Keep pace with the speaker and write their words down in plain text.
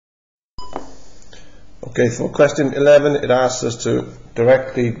Okay, for question 11, it asks us to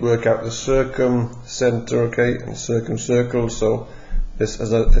directly work out the circumcenter, okay, and circumcircle. So this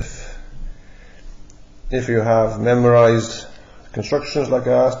is if you have memorized constructions like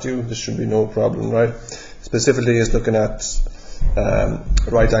I asked you, this should be no problem, right? Specifically, is looking at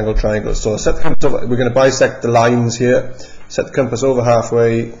right angle triangles. So set the compass over, we're going to bisect the lines here. Set the compass over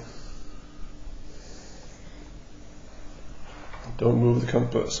halfway. Don't move the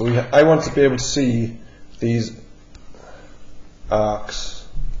compass. So I want to be able to see these arcs,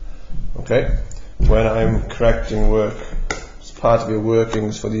 okay, when I'm correcting work. It's part of your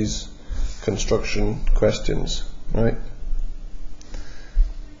workings for these construction questions, right?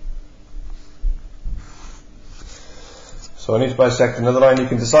 So I need to bisect another line. You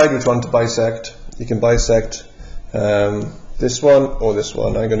can decide which one to bisect. You can bisect this one or this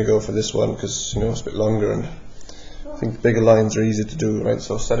one. I'm going to go for this one because, you know, it's a bit longer and I think bigger lines are easier to do, right?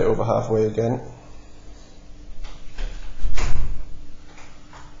 So set it over halfway again.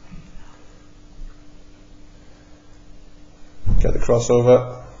 Get the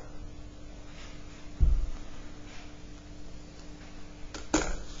crossover.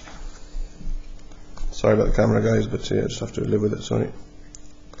 Sorry about the camera, guys, but yeah, I just have to live with it, sorry.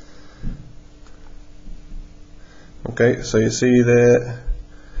 Okay, so you see there,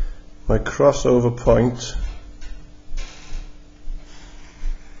 my crossover point.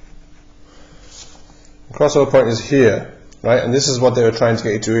 The crossover point is here, right? And this is what they were trying to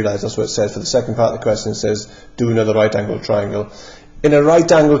get you to realize. That's what it says for the second part of the question. It says, do another right angle triangle. In a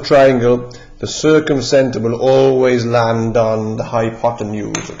right angle triangle, the circumcenter will always land on the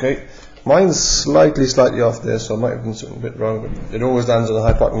hypotenuse, okay? Mine's slightly off there, so I might have done something a bit wrong, but it always lands on the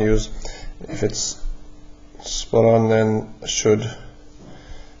hypotenuse. If it's spot on, then I should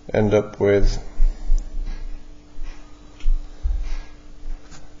end up with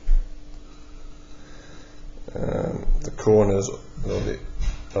the corners of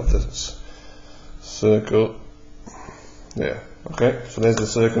the circle there. Okay, so there's the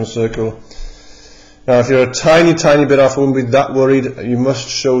circumcircle. Now if you're a tiny bit off, I wouldn't be that worried. You must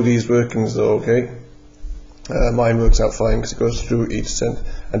show these workings though, okay? Mine works out fine because it goes through each center.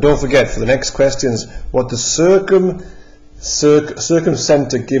 And don't forget, for the next questions, what the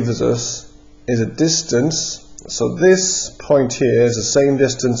circumcenter gives us is a distance. So this point here is the same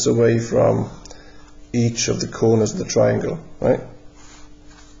distance away from each of the corners of the triangle, right?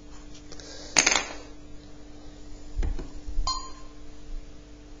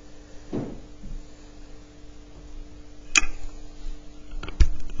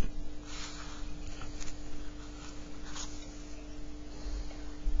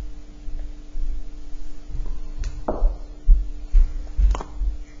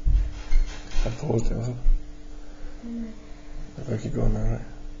 I paused it, wasn't it? I've got to keep going now, right?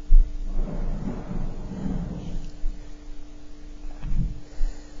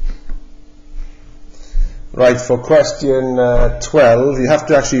 Right, for question 12, you have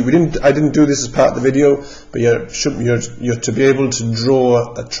to actually, I didn't do this as part of the video, but you're to be able to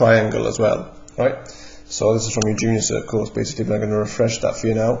draw a triangle as well, right? So this is from your junior cert course, basically, but I'm going to refresh that for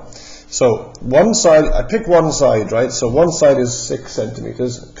you now. So one side, I pick one side, right? So one side is 6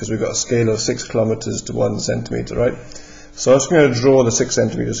 centimeters, because we've got a scale of 6 kilometers to 1 centimeter, right? So I'm just going to draw the 6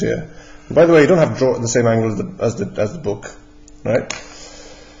 centimeters here. And by the way, you don't have to draw it at the same angle as the book, right?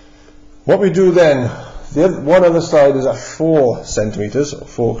 What we do then, one other side is at 4 centimeters, or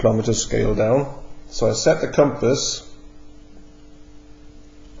 4 kilometers scale down. So I set the compass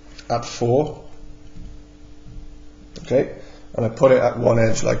at 4, okay, and I put it at one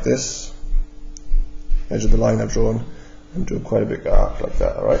edge like this, edge of the line I've drawn, and do quite a big arc like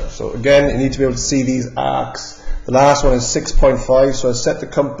that. Alright, so again, you need to be able to see these arcs. The last one is 6.5, so I set the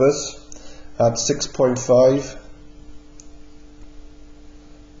compass at 6.5.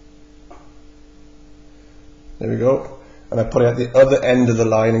 There we go, and I put it at the other end of the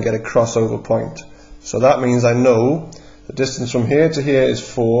line and get a crossover point. So that means I know the distance from here to here is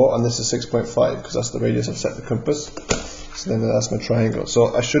 4, and this is 6.5 because that's the radius I've set the compass. So then that's my triangle.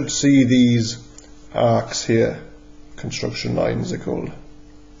 So I should see these arcs here, construction lines they're called.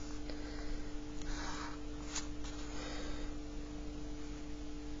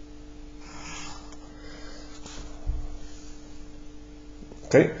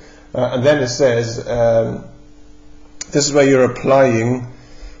 Okay, and then it says, this is where you're applying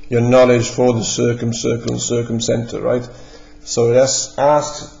your knowledge for the circumcircle and circumcenter, right? So it's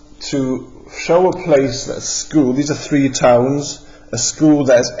asked to show a place, a school, these are 3 towns, a school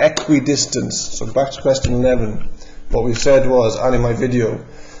that is equidistant. So back to question 11. What we said was, and in my video,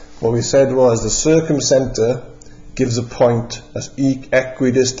 what we said was the circumcenter gives a point that's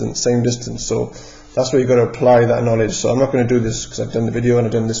equidistant, same distance. So That's where you've got to apply that knowledge. So I'm not going to do this because I've done the video and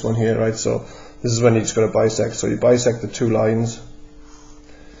I've done this one here, right? So this is when you just got to bisect. So you bisect the two lines,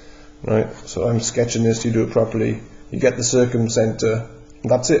 right? So I'm sketching this, you do it properly. You get the circumcenter,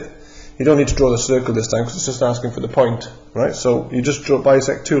 and that's it. You don't need to draw the circle this time because it's just asking for the point, right? So you just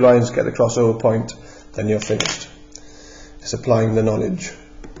bisect two lines, get the crossover point, then you're finished. It's applying the knowledge.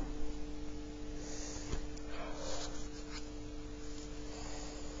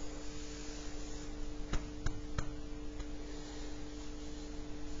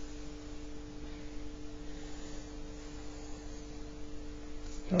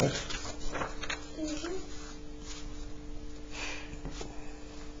 All right.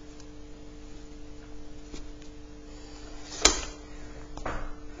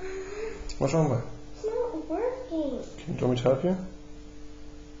 What's wrong with it? It's not working. Do you want me to help you?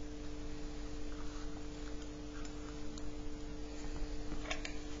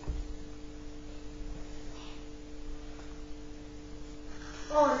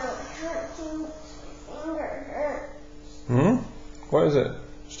 Oh no, it hurts too much. My finger hurts. What is it?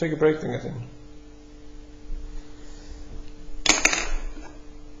 Just take a break then, I think.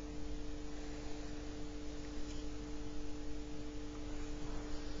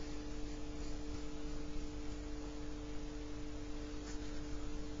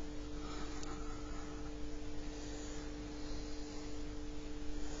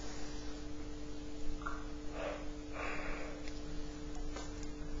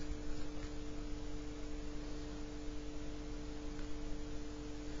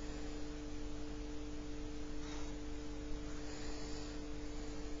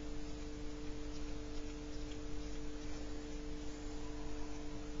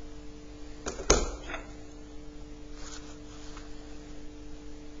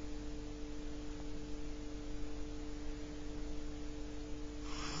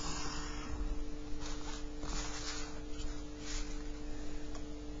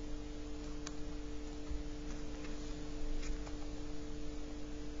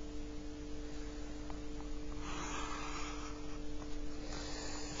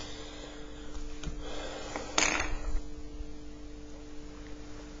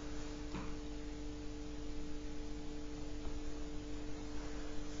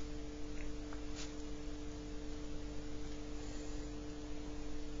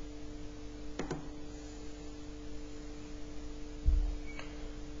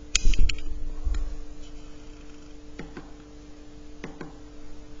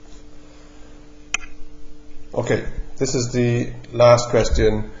 Okay, this is the last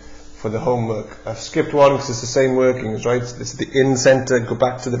question for the homework. I've skipped one because it's the same workings, right? This is the in-center. Go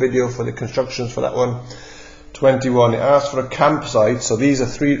back to the video for the constructions for that one. 21. It asks for a campsite. So these are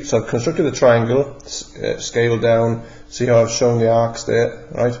three. So I've constructed a triangle, scale down. See how I've shown the arcs there,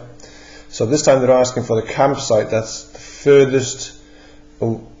 right? So this time they're asking for the campsite that's the furthest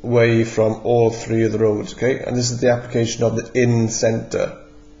away from all three of the roads, okay? And this is the application of the in-center,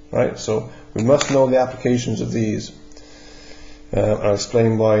 right? So we must know the applications of these. I'll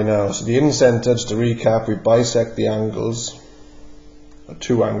explain why now. So the in-center, just to recap, we bisect the angles, or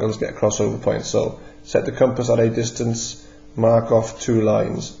two angles, get a crossover point. So set the compass at a distance, mark off two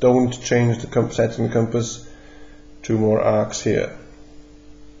lines. Don't change the compass, setting the compass, two more arcs here.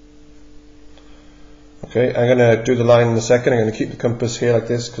 Okay, I'm going to do the line in a second. I'm going to keep the compass here like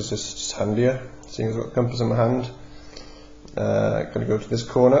this because it's just handier, seeing as I've got the compass in my hand. I'm going to go to this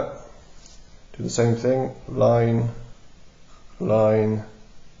corner, do the same thing, line, line,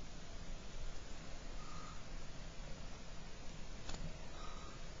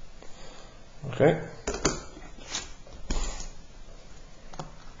 okay.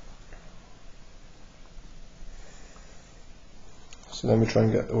 So then we try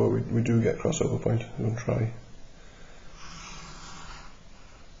and get, well, we do get crossover point. We don't try.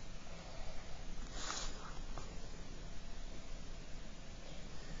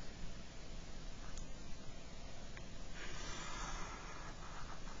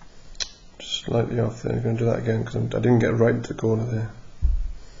 Just slightly off there. I'm going to do that again because I didn't get right into the corner there.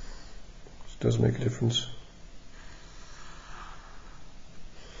 It does make a difference.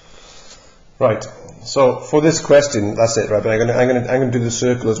 Right. So for this question, that's it, right? But I'm going to do the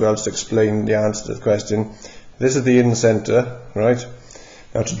circle as well just to explain the answer to the question. This is the in-center, right?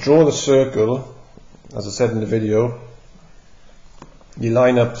 Now to draw the circle, as I said in the video, you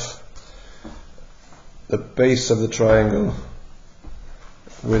line up the base of the triangle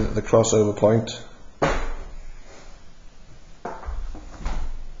with the crossover point.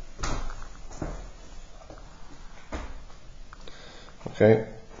 Okay.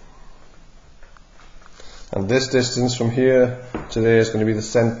 and this distance from here to there is going to be the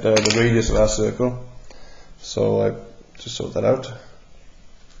center, the radius of our circle. So I just sort that out.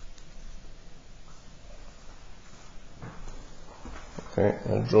 Okay,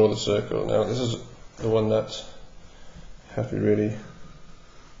 I'll draw the circle. Now this is the one that have to be really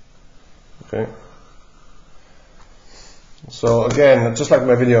okay. So again, just like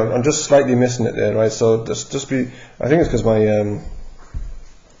my video, I'm just slightly missing it there, right? So just be, I think it's because my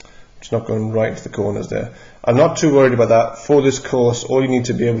it's not going right into the corners there. I'm not too worried about that. For this course, all you need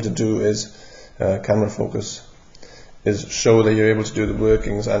to be able to do is camera focus, is show that you're able to do the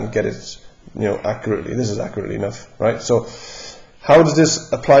workings and get it, accurately. This is accurately enough, right? So how does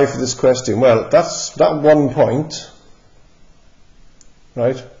this apply for this question? Well, that 1 point,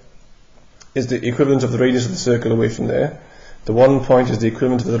 right, is the equivalent of the radius of the circle away from there. The 1 point is the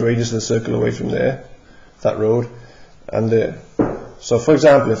equivalent of the radius of the circle away from there, that road, and there. So for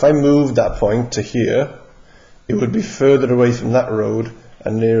example, if I moved that point to here, it would be further away from that road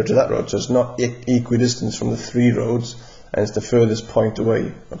and nearer to that road. So it's not equidistant from the 3 roads, and it's the furthest point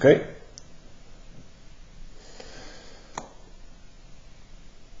away, okay?